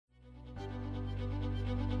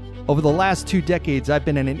Over the last 2 decades, I've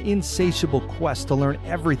been in an insatiable quest to learn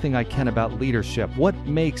everything I can about leadership. What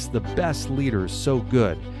makes the best leaders so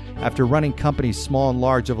good? After running companies small and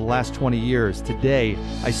large over the last 20 years, today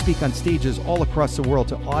I speak on stages all across the world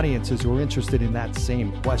to audiences who are interested in that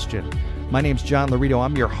same question. My name's John Laurito.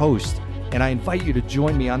 I'm your host, and I invite you to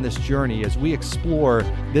join me on this journey as we explore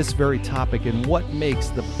this very topic and what makes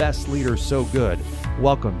the best leaders so good.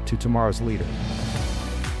 Welcome to Tomorrow's Leader.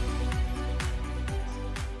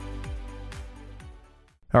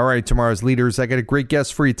 All right, Tomorrow's Leaders, I got a great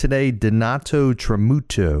guest for you today, Donato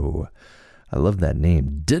Tramuto. I love that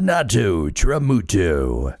name, Donato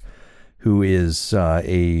Tramuto, who is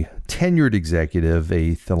a tenured executive,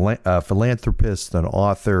 a philanthropist, an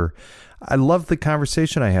author. I love the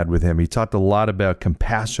conversation I had with him. He talked a lot about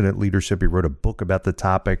compassionate leadership. He wrote a book about the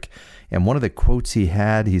topic. And one of the quotes he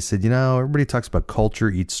had, he said, everybody talks about culture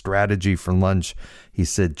eats strategy for lunch. He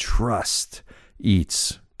said, trust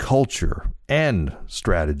eats culture and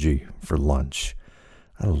strategy for lunch.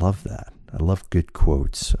 I love that. I love good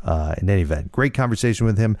quotes. In any event, great conversation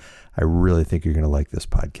with him. I really think you're going to like this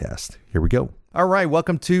podcast. Here we go. All right,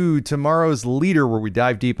 welcome to Tomorrow's Leader, where we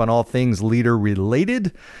dive deep on all things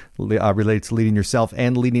leader-related, related to leading yourself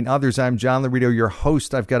and leading others. I'm John Laurito, your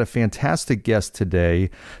host. I've got a fantastic guest today,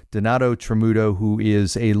 Donato Tramuto, who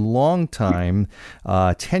is a longtime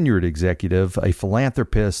tenured executive, a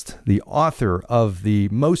philanthropist, the author of the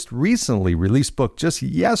most recently released book just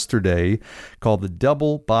yesterday called The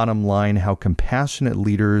Double Bottom Line: How Compassionate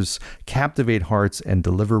Leaders Captivate Hearts and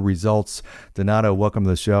Deliver Results. Donato, welcome to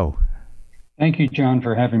the show. Thank you, John,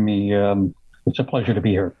 for having me. It's a pleasure to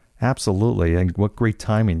be here. Absolutely. And what great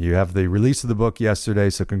timing. You have the release of the book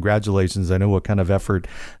yesterday, so congratulations. I know what kind of effort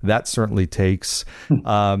that certainly takes.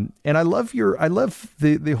 And I love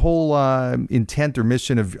the whole intent or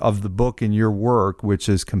mission of the book and your work, which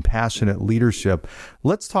is compassionate leadership.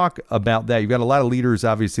 Let's talk about that. You've got a lot of leaders,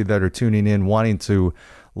 obviously, that are tuning in, wanting to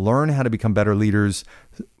learn how to become better leaders.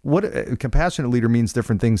 What a compassionate leader means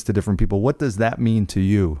different things to different people. What does that mean to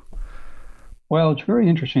you? Well, it's very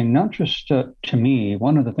interesting, not just to me.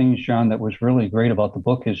 One of the things, John, that was really great about the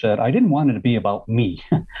book is that I didn't want it to be about me.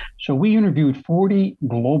 So we interviewed 40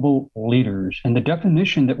 global leaders, and the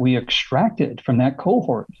definition that we extracted from that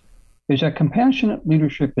cohort is that compassionate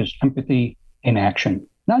leadership is empathy in action.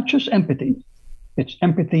 Not just empathy, it's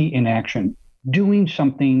empathy in action. Doing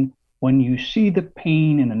something when you see the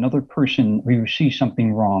pain in another person or you see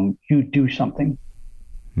something wrong, you do something.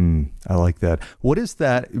 I like that. What is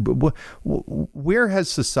that? Where has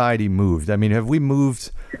society moved? I mean, have we moved?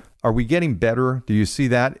 Are we getting better? Do you see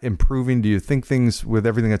that improving? Do you think things with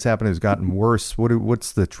everything that's happened has gotten worse?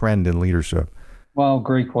 What's the trend in leadership? Well,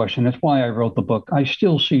 great question. That's why I wrote the book. I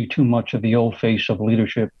still see too much of the old face of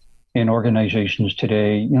leadership in organizations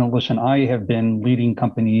today. Listen, I have been leading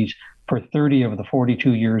companies for 30 of the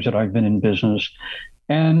 42 years that I've been in business,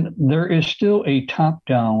 and there is still a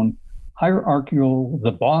top-down hierarchical,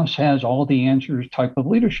 the boss has all the answers type of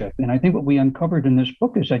leadership. And I think what we uncovered in this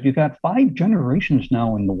book is that you've got 5 generations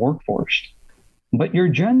now in the workforce. But your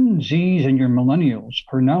Gen Zs and your millennials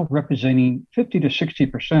are now representing 50 to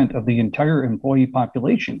 60% of the entire employee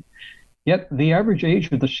population. Yet the average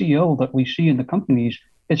age of the CEO that we see in the companies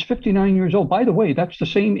is 59 years old. By the way, that's the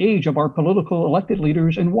same age of our political elected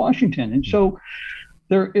leaders in Washington. And so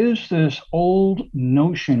there is this old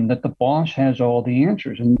notion that the boss has all the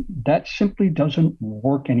answers, and that simply doesn't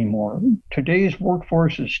work anymore. Today's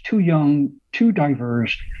workforce is too young, too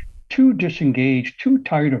diverse, too disengaged, too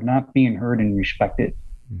tired of not being heard and respected.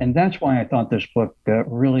 And that's why I thought this book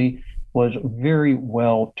really was very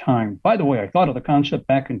well timed. By the way, I thought of the concept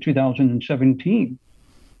back in 2017.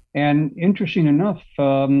 And interesting enough,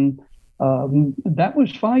 that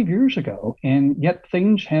was 5 years ago, and yet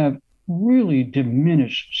things have really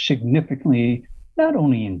diminished significantly, not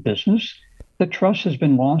only in business. The trust has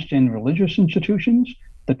been lost in religious institutions.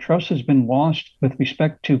 The trust has been lost with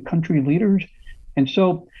respect to country leaders. And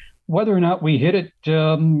so whether or not we hit it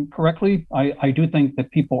correctly, I do think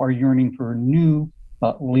that people are yearning for a new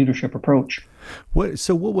leadership approach. What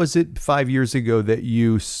was it 5 years ago that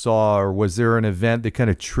you saw, or was there an event that kind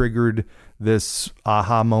of triggered this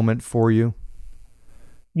aha moment for you?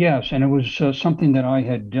 Yes, and it was something that I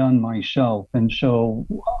had done myself. And so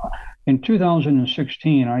in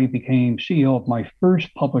 2016, I became CEO of my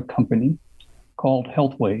first public company called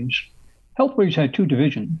Healthways. Healthways had 2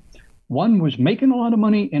 divisions. One was making a lot of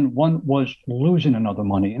money and one was losing another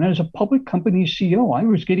money. And as a public company CEO, I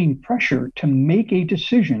was getting pressure to make a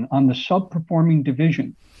decision on the sub-performing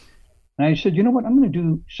division. And I said, you know what, I'm going to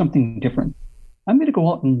do something different. I'm going to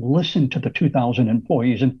go out and listen to the 2,000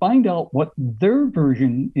 employees and find out what their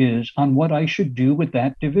version is on what I should do with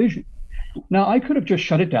that division. Now, I could have just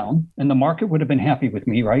shut it down and the market would have been happy with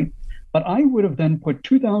me, right? But I would have then put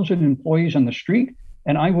 2,000 employees on the street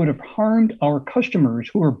and I would have harmed our customers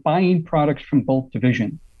who are buying products from both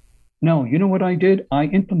divisions. No, you know what I did? I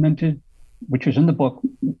implemented, which is in the book,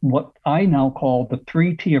 what I now call the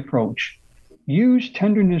 3T approach. Use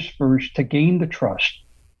tenderness first to gain the trust,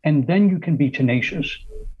 and then you can be tenacious.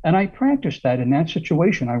 And I practiced that in that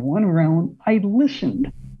situation. I went around, I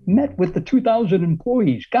listened, met with the 2,000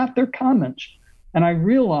 employees, got their comments, and I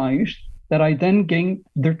realized that I then gained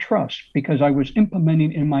their trust because I was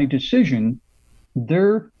implementing in my decision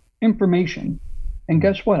their information. And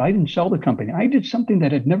guess what? I didn't sell the company. I did something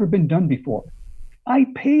that had never been done before. I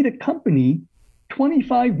paid a company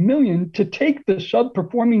 $25 million to take the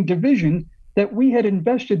sub-performing division that we had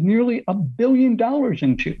invested nearly $1 billion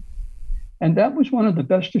into. And that was one of the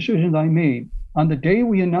best decisions I made. On the day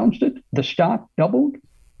we announced it, the stock doubled.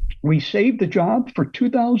 We saved the job for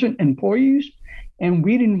 2,000 employees, and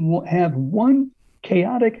we didn't have one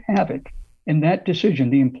chaotic havoc in that decision.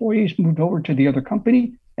 The employees moved over to the other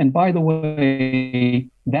company. And by the way,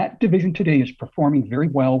 that division today is performing very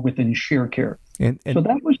well within Sharecare. And so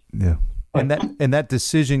that was and that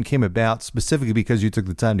decision came about specifically because you took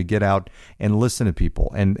the time to get out and listen to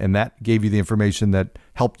people, and that gave you the information that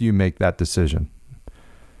helped you make that decision.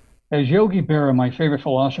 As Yogi Berra, my favorite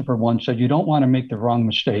philosopher, once said, you don't want to make the wrong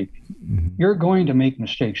mistake. Mm-hmm. You're going to make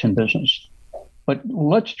mistakes in business. But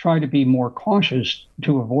let's try to be more cautious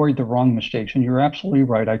to avoid the wrong mistakes. And you're absolutely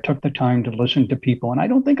right. I took the time to listen to people. And I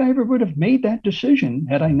don't think I ever would have made that decision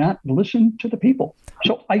had I not listened to the people.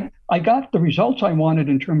 So I got the results I wanted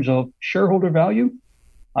in terms of shareholder value.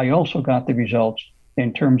 I also got the results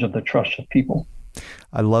in terms of the trust of people.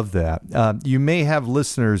 I love that. You may have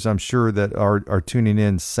listeners, I'm sure, that are tuning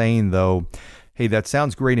in saying, though, hey, that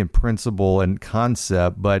sounds great in principle and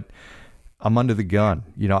concept, but I'm under the gun.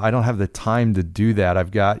 I don't have the time to do that. I've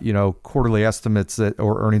got, quarterly estimates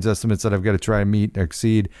or earnings estimates that I've got to try and meet and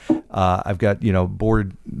exceed. I've got,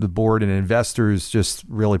 the board and investors just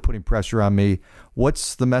really putting pressure on me.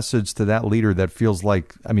 What's the message to that leader that feels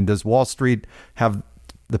like, does Wall Street have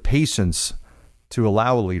the patience to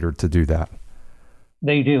allow a leader to do that?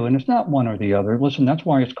 They do. And it's not one or the other. Listen, that's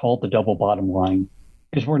why it's called the double bottom line,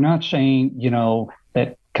 because we're not saying,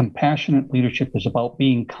 that compassionate leadership is about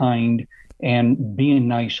being kind and being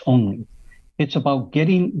nice only. It's about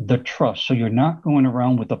getting the trust. So you're not going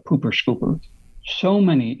around with a pooper scooper. So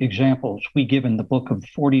many examples we give in the book of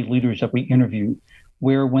 40 leaders that we interviewed,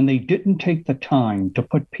 where when they didn't take the time to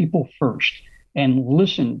put people first and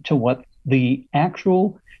listen to what the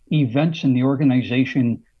actual events in the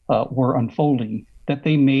organization were unfolding, that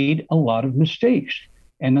they made a lot of mistakes.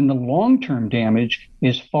 And then the long-term damage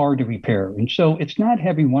is far to repair. And so it's not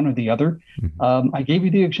having one or the other. Mm-hmm. I gave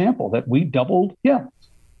you the example that we doubled. Yeah,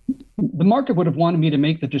 the market would have wanted me to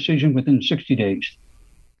make the decision within 60 days.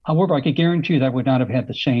 However, I could guarantee you that I would not have had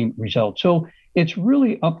the same result. So it's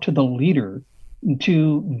really up to the leader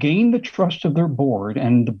to gain the trust of their board.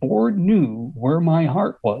 And the board knew where my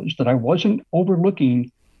heart was, that I wasn't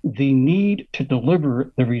overlooking the need to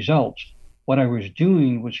deliver the results. What I was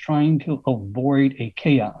doing was trying to avoid a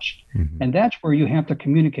chaos. Mm-hmm. And that's where you have to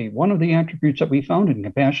communicate. One of the attributes that we found in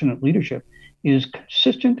compassionate leadership is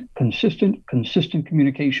consistent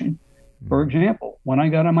communication. Mm-hmm. For example, when I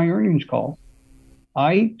got on my earnings call,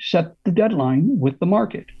 I set the deadline with the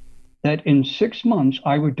market that in 6 months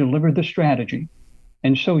I would deliver the strategy.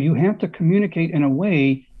 And so you have to communicate in a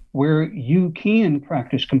way where you can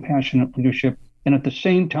practice compassionate leadership and at the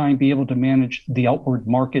same time be able to manage the outward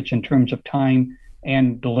markets in terms of time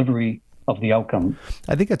and delivery of the outcome.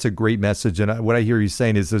 I think that's a great message. And what I hear you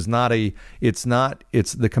saying is it's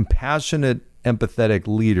the compassionate, empathetic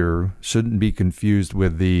leader shouldn't be confused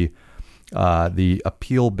with the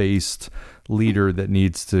appeal-based leader that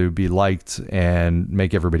needs to be liked and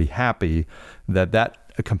make everybody happy. That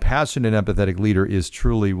a compassionate, empathetic leader is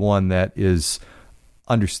truly one that is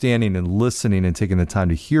understanding and listening and taking the time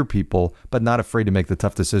to hear people, but not afraid to make the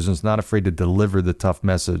tough decisions, not afraid to deliver the tough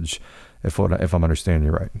message, if I'm understanding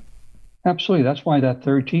you right. Absolutely. That's why that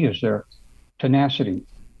third T is there, tenacity.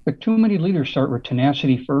 But too many leaders start with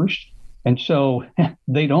tenacity first. And so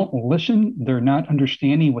they don't listen. They're not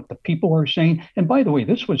understanding what the people are saying. And by the way,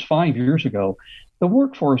 this was 5 years ago. The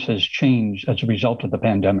workforce has changed as a result of the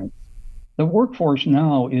pandemic. The workforce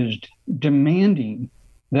now is demanding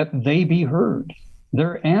that they be heard.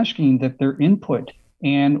 They're asking that their input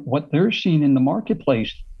and what they're seeing in the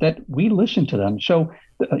marketplace, that we listen to them. So,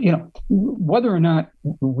 whether or not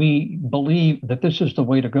we believe that this is the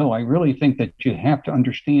way to go, I really think that you have to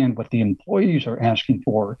understand what the employees are asking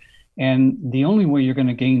for. And the only way you're going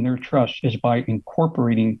to gain their trust is by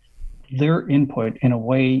incorporating their input in a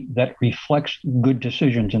way that reflects good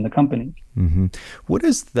decisions in the company. Mm-hmm. What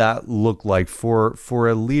does that look like for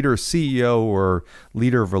a leader, CEO, or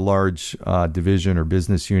leader of a large division or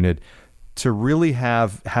business unit to really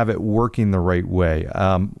have it working the right way?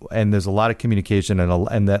 And there's a lot of communication,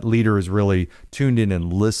 and that leader is really tuned in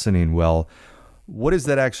and listening well. What does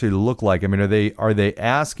that actually look like? I mean, are they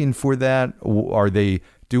asking for that? Are they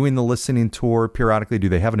doing the listening tour periodically? Do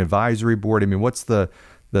they have an advisory board? I mean, what's the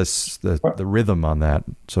rhythm on that,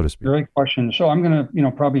 so to speak? Great question. So I'm going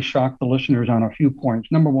to, probably shock the listeners on a few points.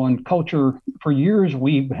 Number one, culture. For years,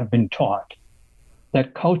 we have been taught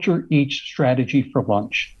that culture eats strategy for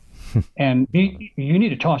lunch. And you need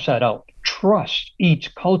to toss that out. Trust eats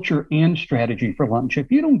culture and strategy for lunch. If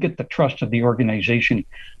you don't get the trust of the organization,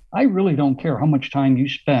 I really don't care how much time you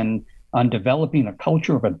spend on developing a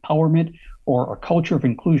culture of empowerment or a culture of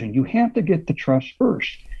inclusion. You have to get the trust first.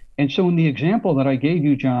 And so in the example that I gave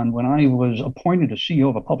you, John, when I was appointed as CEO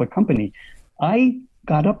of a public company, I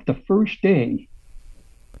got up the first day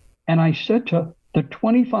and I said to the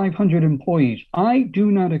 2,500 employees, I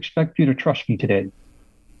do not expect you to trust me today.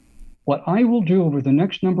 What I will do over the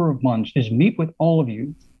next number of months is meet with all of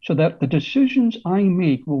you so that the decisions I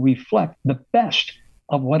make will reflect the best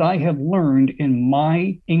of what I have learned in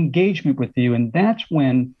my engagement with you. And that's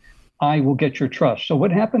when I will get your trust. So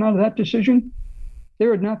what happened out of that decision?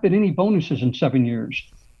 There had not been any bonuses in 7 years.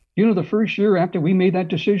 The first year after we made that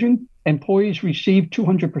decision, employees received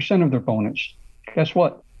 200% of their bonus. Guess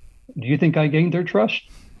what? Do you think I gained their trust?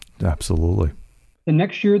 Absolutely. The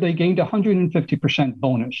next year, they gained 150%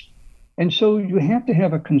 bonus. And so you have to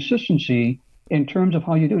have a consistency in terms of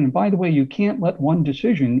how you do it. And by the way, you can't let one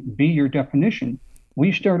decision be your definition.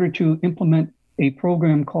 We started to implement a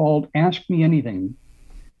program called Ask Me Anything.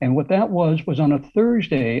 And what that was on a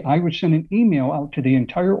Thursday, I would send an email out to the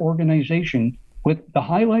entire organization with the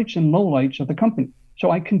highlights and lowlights of the company. So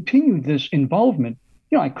I continued this involvement.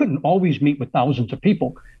 I couldn't always meet with thousands of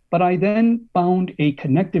people, but I then found a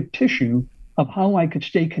connective tissue of how I could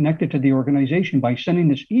stay connected to the organization by sending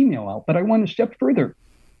this email out. But I went a step further.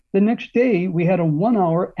 The next day, we had a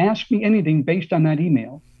 1-hour Ask Me Anything based on that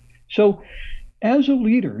email. So as a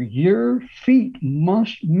leader, your feet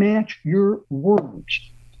must match your words.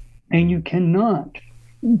 And you cannot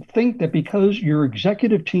think that because your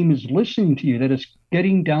executive team is listening to you, that it's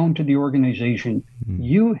getting down to the organization. Mm-hmm.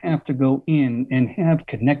 You have to go in and have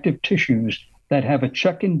connective tissues that have a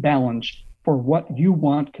check and balance for what you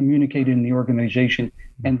want communicated in the organization.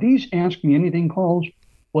 Mm-hmm. And these Ask Me Anything calls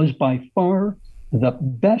was by far the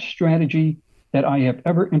best strategy that I have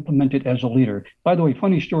ever implemented as a leader. By the way,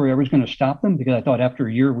 funny story, I was going to stop them because I thought after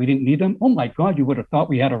a year we didn't need them. Oh my God, you would have thought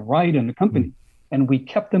we had a riot in the company. Mm-hmm. And we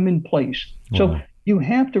kept them in place. So you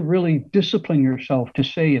have to really discipline yourself to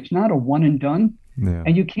say it's not a one and done. Yeah.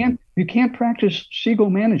 And you can't practice ego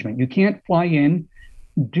management. You can't fly in,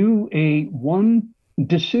 do a one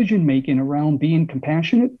decision making around being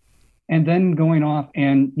compassionate, and then going off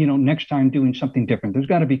and next time doing something different. There's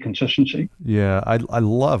got to be consistency. Yeah, I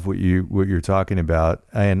love what you're talking about,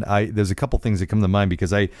 and there's a couple things that come to mind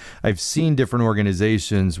because I've seen different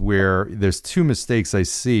organizations where there's two mistakes I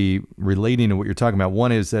see relating to what you're talking about.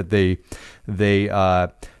 One is that they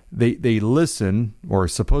listen or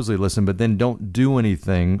supposedly listen, but then don't do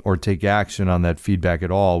anything or take action on that feedback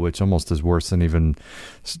at all, which almost is worse than even,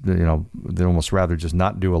 they'd almost rather just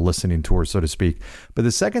not do a listening tour, so to speak. But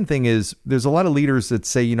the second thing is there's a lot of leaders that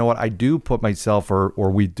say, you know what, I do put myself or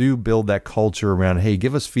we do build that culture around, hey,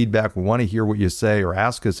 give us feedback. We want to hear what you say or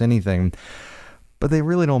ask us anything. But they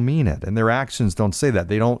really don't mean it. And their actions don't say that.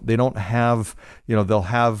 They don't have, they'll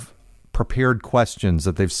have prepared questions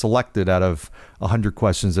that they've selected out of 100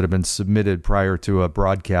 questions that have been submitted prior to a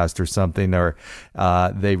broadcast or something, or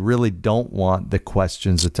they really don't want the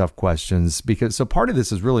tough questions, because so part of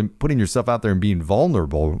this is really putting yourself out there and being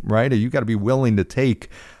vulnerable, right? You got to be willing to take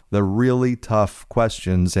the really tough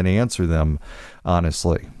questions and answer them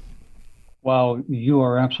honestly. Well, you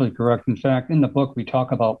are absolutely correct. In fact, in the book, we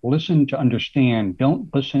talk about listen to understand,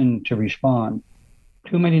 don't listen to respond.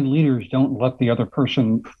 Too many leaders don't let the other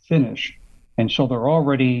person finish. And so they're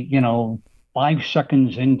already, 5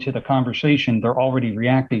 seconds into the conversation, they're already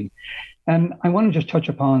reacting. And I want to just touch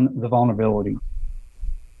upon the vulnerability.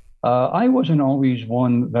 I wasn't always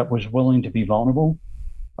one that was willing to be vulnerable.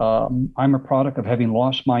 I'm a product of having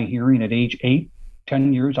lost my hearing at age 8.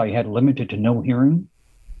 10 years, I had limited to no hearing.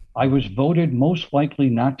 I was voted most likely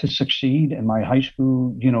not to succeed in my high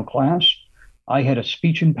school, class. I had a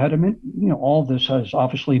speech impediment. All this has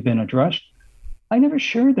obviously been addressed. I never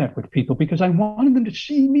shared that with people because I wanted them to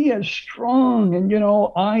see me as strong. And,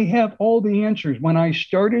 I have all the answers. When I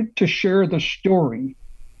started to share the story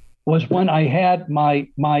was when I had my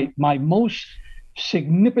most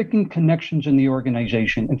significant connections in the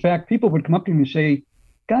organization. In fact, people would come up to me and say,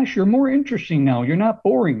 gosh, you're more interesting now. You're not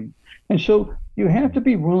boring. And so you have to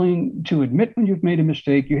be willing to admit when you've made a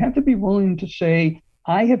mistake. You have to be willing to say,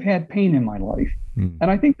 I have had pain in my life. And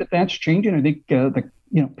I think that that's changing. I think the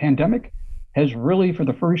pandemic has really, for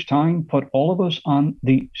the first time, put all of us on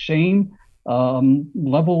the same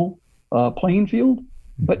level playing field.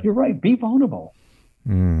 But you're right, be vulnerable.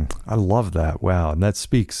 I love that. Wow. And that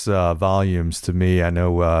speaks volumes to me. I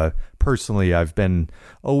know personally, I've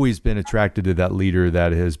always been attracted to that leader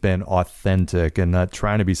that has been authentic and not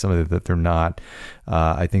trying to be something that they're not.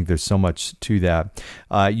 I think there's so much to that.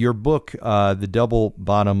 Your book, The Double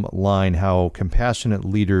Bottom Line, How Compassionate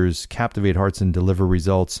Leaders Captivate Hearts and Deliver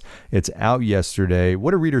Results. It's out yesterday.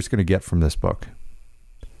 What are readers going to get from this book?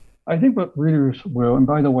 I think what readers will, and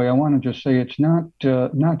by the way, I want to just say it's not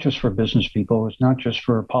just for business people. It's not just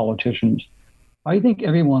for politicians. I think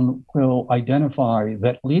everyone will identify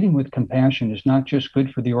that leading with compassion is not just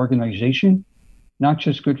good for the organization, not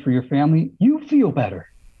just good for your family. You feel better.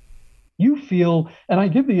 You feel, and I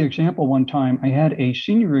give the example one time, I had a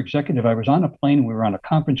senior executive, I was on a plane, we were on a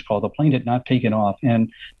conference call, the plane had not taken off,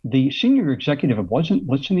 and the senior executive wasn't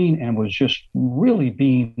listening and was just really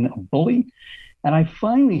being a bully. And I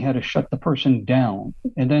finally had to shut the person down.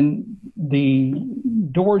 And then the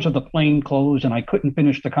doors of the plane closed and I couldn't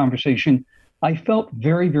finish the conversation. I felt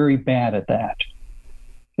very, very bad at that.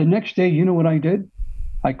 The next day, you know what I did?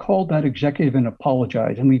 I called that executive and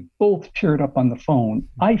apologized. And we both teared up on the phone.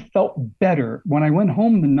 I felt better when I went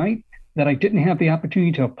home the night that I didn't have the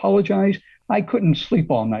opportunity to apologize. I couldn't sleep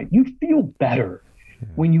all night. You feel better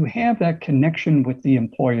when you have that connection with the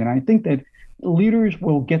employee. And I think that leaders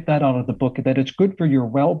will get that out of the book, that it's good for your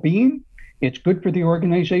well-being, it's good for the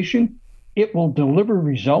organization, it will deliver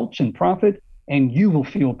results and profit, and you will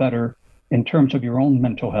feel better in terms of your own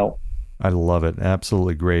mental health. I love it.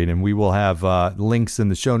 Absolutely great. And we will have links in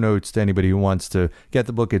the show notes to anybody who wants to get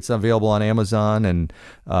the book. It's available on Amazon and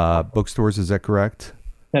bookstores. Is that correct?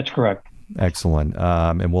 That's correct. Excellent.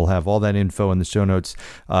 And we'll have all that info in the show notes.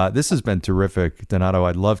 This has been terrific, Donato.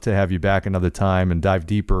 I'd love to have you back another time and dive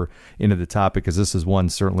deeper into the topic, because this is one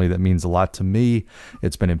certainly that means a lot to me.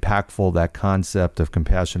 It's been impactful, that concept of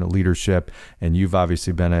compassionate leadership. And you've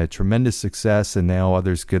obviously been a tremendous success. And now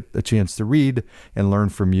others get a chance to read and learn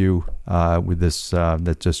from you with this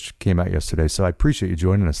that just came out yesterday. So I appreciate you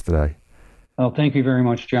joining us today. Well, thank you very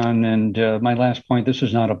much, John. And my last point, this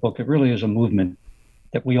is not a book. It really is a movement,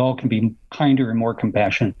 that we all can be kinder and more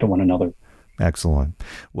compassionate to one another. Excellent.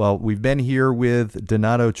 Well, we've been here with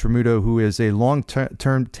Donato Tramuto, who is a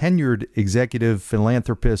long-term tenured executive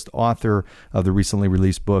philanthropist, author of the recently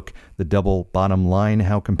released book, The Double Bottom Line,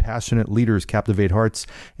 How Compassionate Leaders Captivate Hearts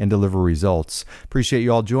and Deliver Results. Appreciate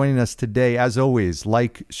you all joining us today. As always,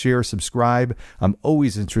 like, share, subscribe. I'm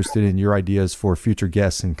always interested in your ideas for future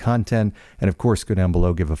guests and content. And of course, go down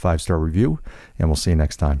below, give a 5-star review, and we'll see you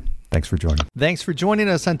next time. Thanks for joining. Thanks for joining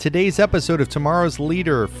us on today's episode of Tomorrow's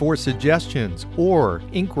Leader. For suggestions or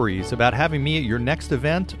inquiries about having me at your next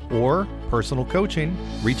event or personal coaching,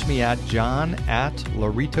 reach me at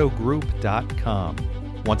john@lauritogroup.com.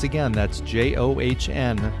 Once again, that's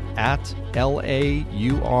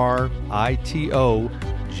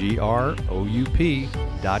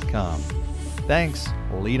JOHN@LAURITOGROUP.com. Thanks.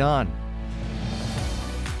 Lead on.